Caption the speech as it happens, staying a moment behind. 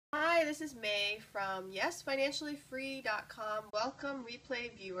Hi, this is May from YesFinanciallyFree.com. Welcome,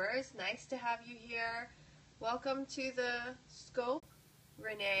 replay viewers. Nice to have you here. Welcome to the scope,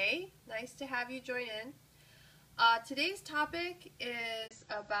 Renee. Nice to have you join in. Today's topic is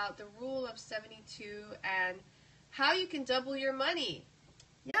about the rule of 72 and how you can double your money.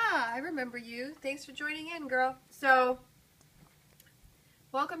 Yeah, I remember you. Thanks for joining in, girl. So,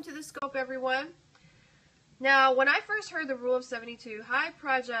 welcome to the scope, everyone. Now, when I first heard the rule of 72, hi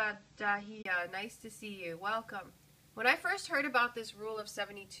Praja Dahiya, nice to see you, welcome. When I first heard about this rule of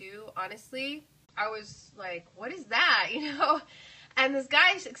 72, honestly, I was like, what is that, And this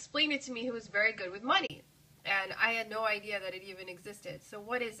guy explained it to me who was very good with money, and I had no idea that it even existed. So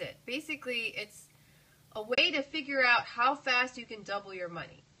what is it? Basically, it's a way to figure out how fast you can double your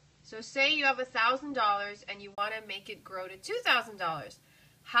money. So say you have $1,000 and you want to make it grow to $2,000.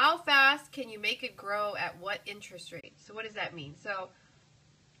 How fast can you make it grow at what interest rate? So what does that mean? So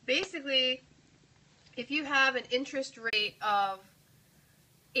basically, if you have an interest rate of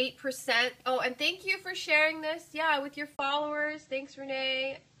 8%, oh, and thank you for sharing this, with your followers. Thanks,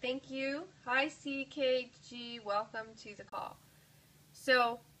 Renee. Thank you. Hi, CKG. Welcome to the call.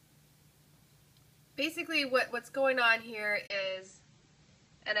 So basically what's going on here is,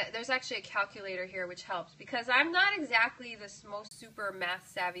 and there's actually a calculator here which helps because I'm not exactly the most super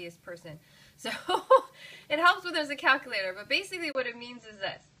math savviest person. So it helps when there's a calculator. But basically what it means is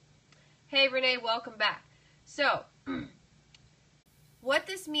this. Hey Renee, welcome back. So what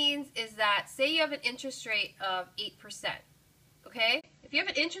this means is that say you have an interest rate of 8%. Okay? If you have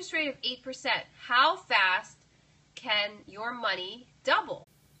an interest rate of 8%, how fast can your money double?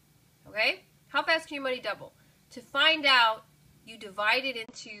 Okay? How fast can your money double? To find out, you divide it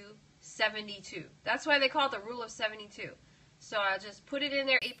into 72. That's why they call it the rule of 72. So I'll just put it in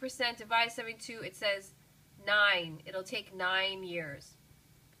there, 8% divided 72, it says 9. It'll take 9 years.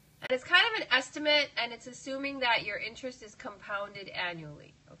 And it's kind of an estimate, and it's assuming that your interest is compounded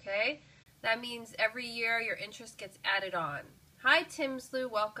annually, okay? That means every year your interest gets added on. Hi, Timslu,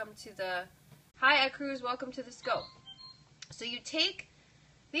 welcome to the... Hi, Cruz, welcome to the scope. So you take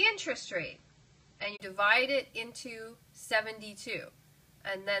the interest rate, and you divide it into 72.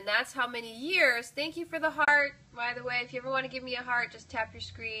 And then that's how many years. Thank you for the heart, by the way. If you ever want to give me a heart, just tap your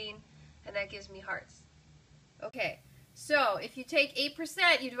screen, and that gives me hearts. Okay, so if you take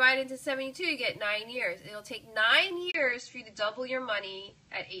 8%, you divide it into 72, you get 9 years. It'll take 9 years for you to double your money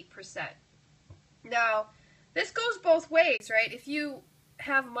at 8%. Now, this goes both ways, right? If you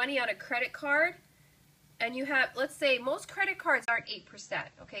have money on a credit card, and you have, let's say, most credit cards aren't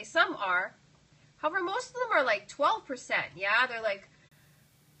 8%, okay? Some are. However, most of them are like 12%, yeah? They're like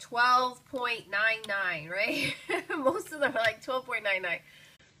 12.99, right? Most of them are like 12.99.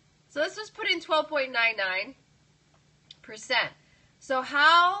 So let's just put in 12.99%. So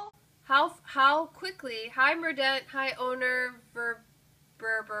how quickly, hi Merdent, hi owner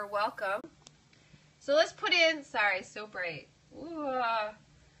Berber, welcome. So let's put in, sorry, so bright. Ooh,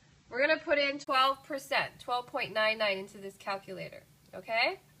 we're going to put in 12%, 12.99 into this calculator,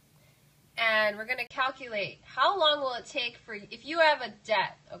 okay? And we're going to calculate how long will it take for, if you have a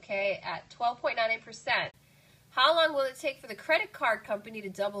debt, okay, at 12.99%, how long will it take for the credit card company to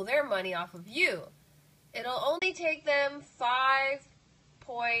double their money off of you? It'll only take them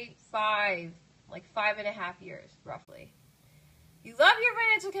 5.5, like 5.5 years, roughly. You love your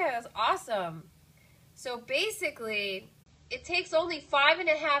financial care. That's awesome. So basically, it takes only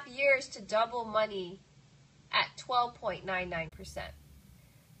 5.5 years to double money at 12.99%.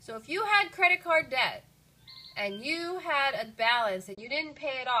 So if you had credit card debt and you had a balance and you didn't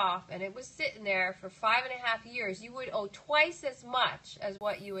pay it off and it was sitting there for 5.5 years, you would owe twice as much as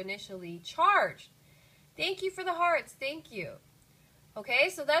what you initially charged. Thank you for the hearts. Thank you.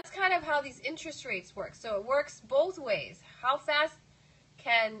 Okay, so that's kind of how these interest rates work. So it works both ways. How fast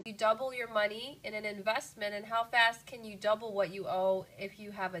can you double your money in an investment, and how fast can you double what you owe if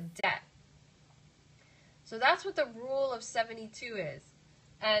you have a debt? So that's what the rule of 72 is.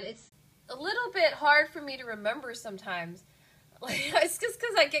 And it's a little bit hard for me to remember sometimes. Like, it's just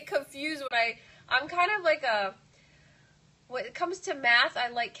because I get confused when I'm kind of like when it comes to math, I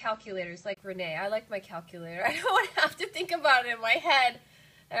like calculators, like Renee. I like my calculator. I don't want to have to think about it in my head.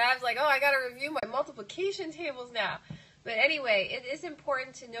 And I was like, oh, I got to review my multiplication tables now. But anyway, it is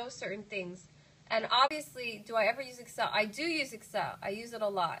important to know certain things. And obviously, do I ever use Excel? I do use Excel. I use it a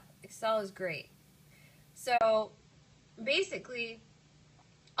lot. Excel is great. So basically,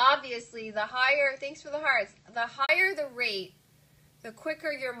 obviously, the higher, thanks for the hearts, the higher the rate, the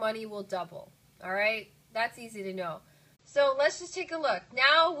quicker your money will double, all right? That's easy to know. So let's just take a look.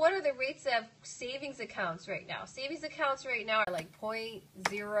 Now, what are the rates of savings accounts right now? Savings accounts right now are like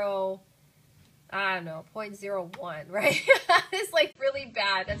 0.0, I don't know, 0.01, right? It's like really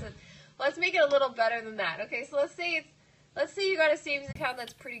bad. Let's make it a little better than that. Okay, so let's say you got a savings account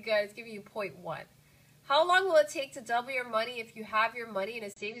that's pretty good. It's giving you 0.1. How long will it take to double your money if you have your money in a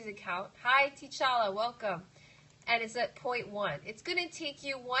savings account? Hi, T'Challa, welcome. And it's at 0.1. It's going to take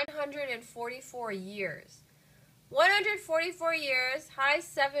you 144 years. 144 years. Hi,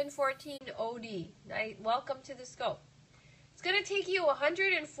 714 OD. Welcome to the scope. It's going to take you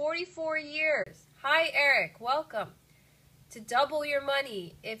 144 years. Hi, Eric. Welcome. To double your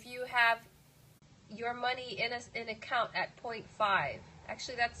money if you have your money in an account at 0.5.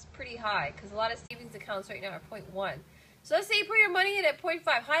 Actually, that's pretty high because a lot of savings accounts right now are 0.1. So let's say you put your money in at 0.5.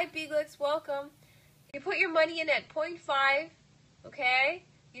 Hi, Biglix. Welcome. You put your money in at 0.5, okay?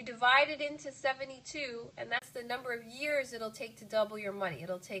 You divide it into 72, and that's the number of years it'll take to double your money.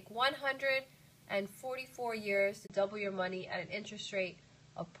 It'll take 144 years to double your money at an interest rate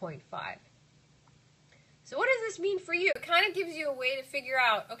of 0.5. So what does this mean for you? It kind of gives you a way to figure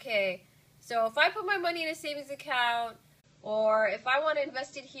out, okay, so if I put my money in a savings account, or if I want to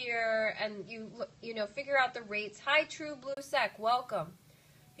invest it here, and you figure out the rates. Hi, True Blue Sec, welcome.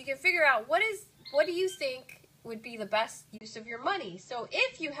 You can figure out what do you think would be the best use of your money. So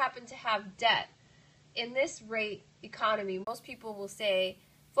if you happen to have debt in this rate economy, most people will say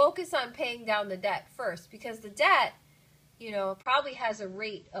focus on paying down the debt first, because the debt, probably has a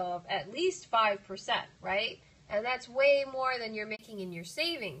rate of at least 5%, right? And that's way more than you're making in your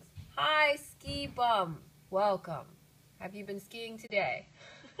savings. Hi, Ski Bum. Welcome. Have you been skiing today?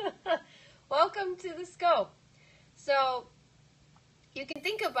 Welcome to the scope. So you can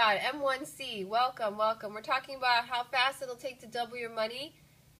think about it. M1C, welcome, welcome. We're talking about how fast it'll take to double your money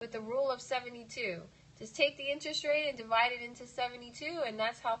with the rule of 72. Just take the interest rate and divide it into 72, and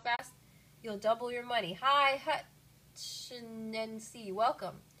that's how fast you'll double your money. Hi, Hutchinency,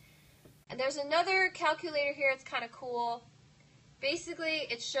 welcome. And there's another calculator here. It's kind of cool. Basically,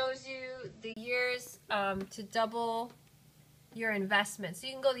 it shows you the years to double your investment. So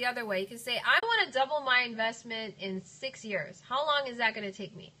you can go the other way. You can say, I want to double my investment in 6 years. How long is that going to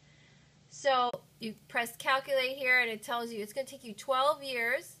take me? So you press calculate here, and it tells you it's going to take you 12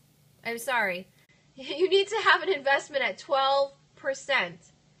 years. I'm sorry. You need to have an investment at 12%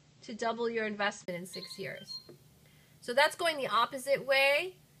 to double your investment in 6 years. So that's going the opposite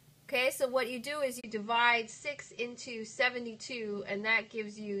way. Okay, so what you do is you divide 6 into 72, and that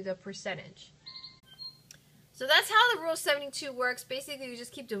gives you the percentage. So that's how the rule 72 works. Basically, you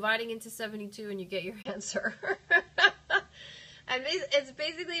just keep dividing into 72 and you get your answer. And it's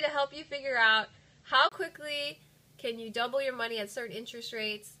basically to help you figure out how quickly can you double your money at certain interest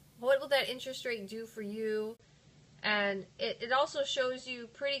rates. What will that interest rate do for you? And it also shows you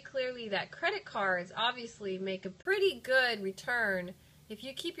pretty clearly that credit cards obviously make a pretty good return. If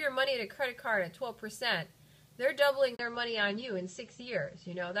you keep your money at a credit card at 12%, they're doubling their money on you in 6 years.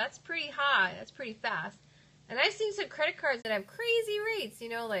 That's pretty high. That's pretty fast. And I've seen some credit cards that have crazy rates,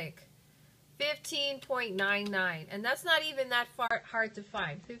 like 15.99. And that's not even that hard to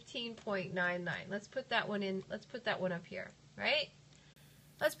find. 15.99. Let's put that one in. Let's put that one up here, right?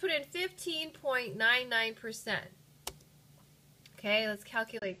 Let's put in 15.99%. Okay, let's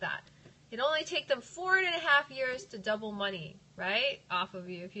calculate that. It'll only take them 4.5 years to double money, right, off of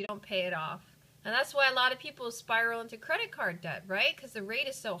you if you don't pay it off. And that's why a lot of people spiral into credit card debt, right? Because the rate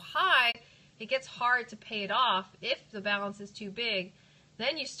is so high, it gets hard to pay it off if the balance is too big.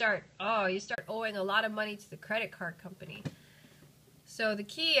 Then you start owing a lot of money to the credit card company. So the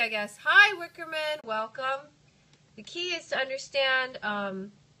key, I guess, hi Wickerman, welcome. The key is to understand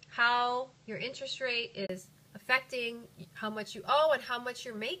how your interest rate is affecting how much you owe and how much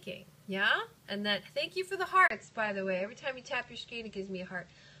you're making. Yeah? And then, thank you for the hearts, by the way. Every time you tap your screen, it gives me a heart.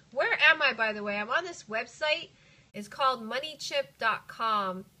 Where am I, by the way? I'm on this website. It's called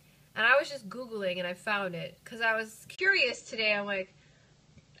moneychip.com. And I was just Googling, and I found it. Because I was curious today. I'm like,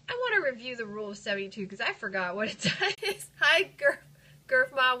 I want to review the rule of 72, because I forgot what it does. Hi,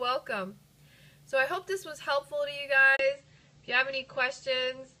 Gurfma, welcome. So I hope this was helpful to you guys. If you have any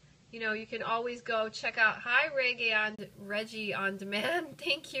questions, you can always go check out Reggie on Demand.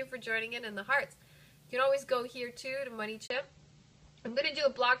 Thank you for joining in the hearts. You can always go here too to Money Chip. I'm going to do a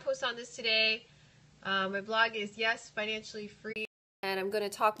blog post on this today. My blog is Yes, Financially Free. And I'm going to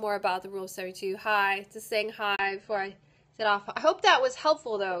talk more about the Rule of 72. Hi, just saying hi before I set off. I hope that was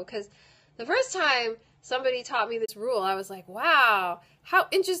helpful though, because the first time somebody taught me this rule, I was like, wow, how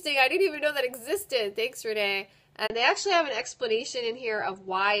interesting. I didn't even know that existed. Thanks, Renee. And they actually have an explanation in here of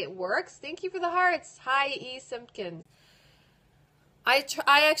why it works. Thank you for the hearts. Hi, E. Simpkins. I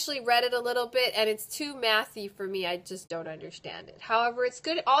actually read it a little bit, and it's too mathy for me. I just don't understand it. However, it's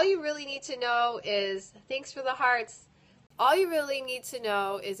good. All you really need to know is, thanks for the hearts. All you really need to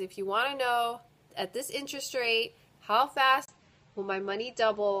know is if you want to know at this interest rate, how fast will my money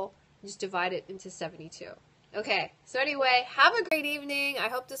double, just divide it into 72. Okay, so anyway, have a great evening. I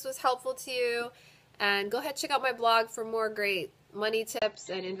hope this was helpful to you. And go ahead and check out my blog for more great money tips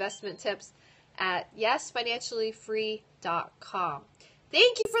and investment tips at yesfinanciallyfree.com.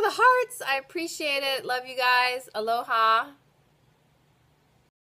 Thank you for the hearts. I appreciate it. Love you guys. Aloha.